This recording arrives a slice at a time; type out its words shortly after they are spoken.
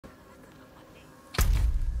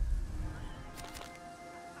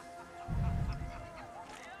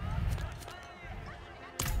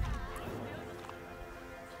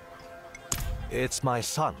It's my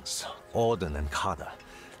sons, Auden and Kada.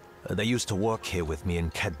 They used to work here with me in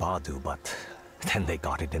Bardu, but then they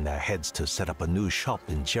got it in their heads to set up a new shop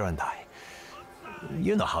in Girandai.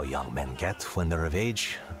 You know how young men get when they're of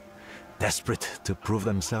age. Desperate to prove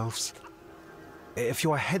themselves. If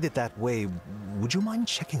you are headed that way, would you mind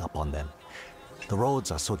checking up on them? The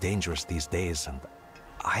roads are so dangerous these days, and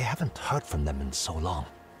I haven't heard from them in so long.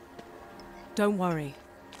 Don't worry.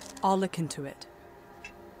 I'll look into it.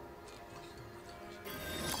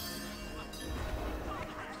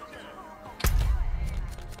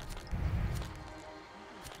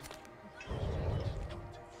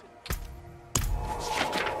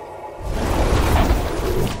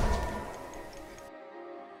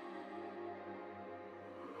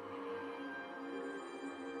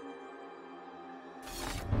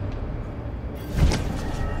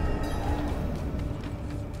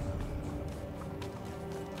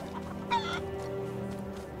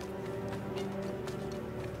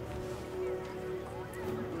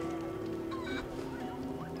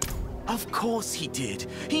 Of course he did.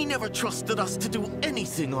 He never trusted us to do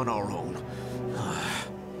anything on our own.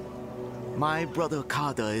 My brother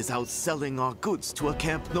Kada is out selling our goods to a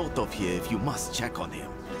camp north of here if you must check on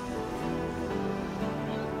him.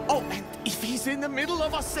 Oh, and if he's in the middle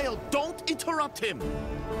of a sale, don't interrupt him!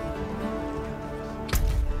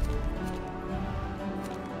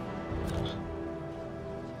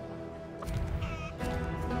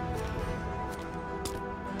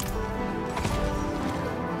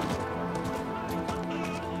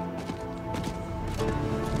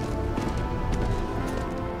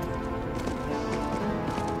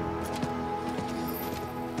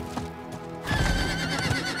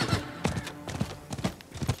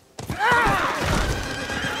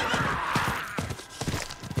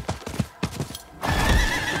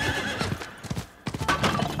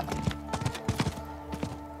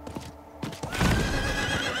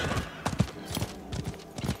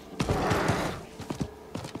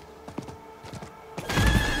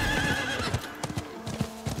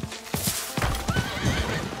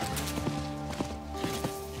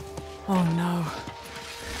 Oh no.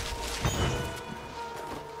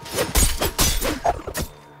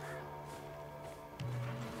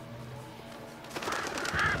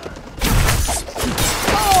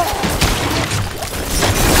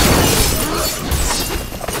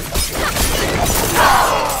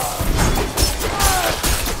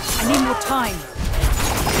 I need more time.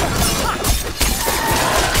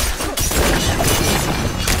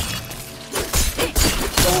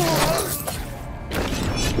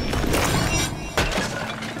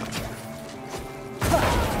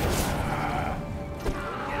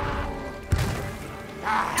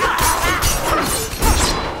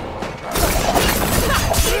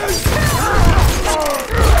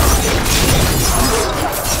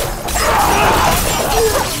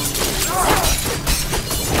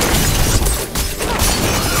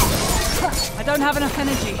 I don't have enough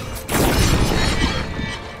energy.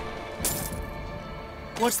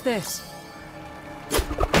 What's this?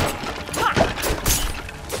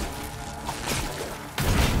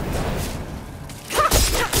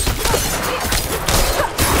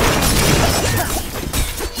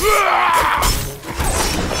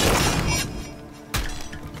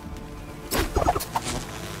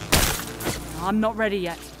 I'm not ready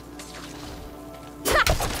yet.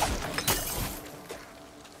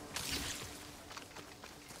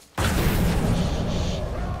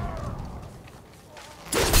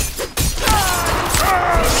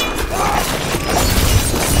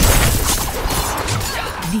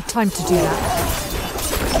 I need time to do that.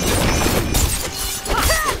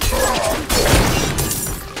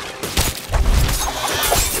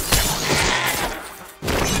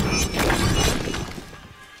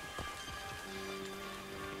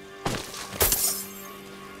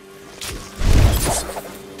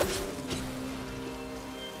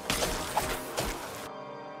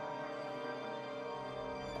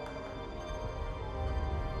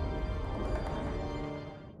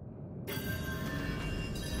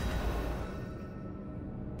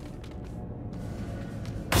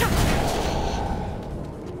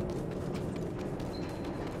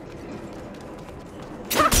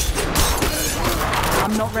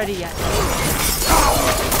 I'm not ready yet.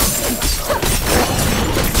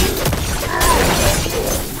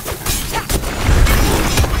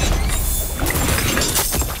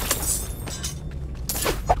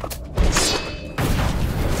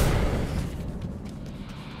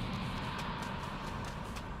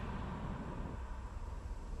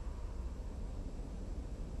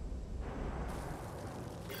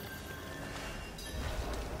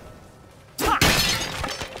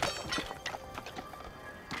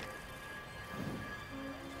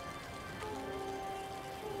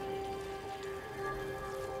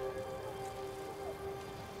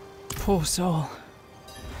 Poor soul.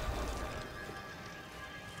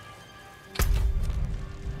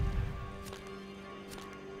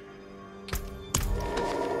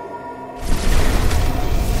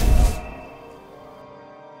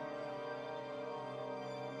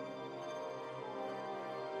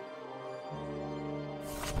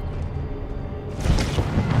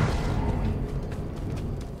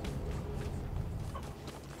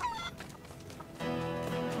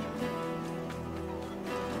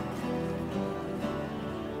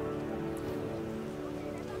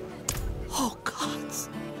 Oh, gods!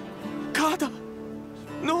 Kada!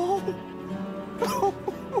 No! No!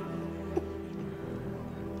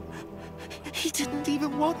 He didn't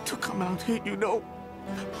even want to come out here, you know.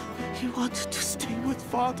 He wanted to stay with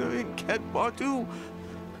Father in Bardu.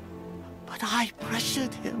 But I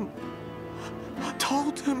pressured him.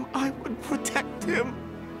 Told him I would protect him.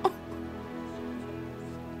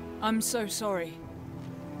 I'm so sorry.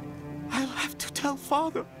 I'll have to tell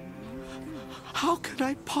Father. How can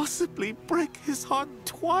I possibly break his heart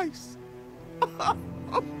twice?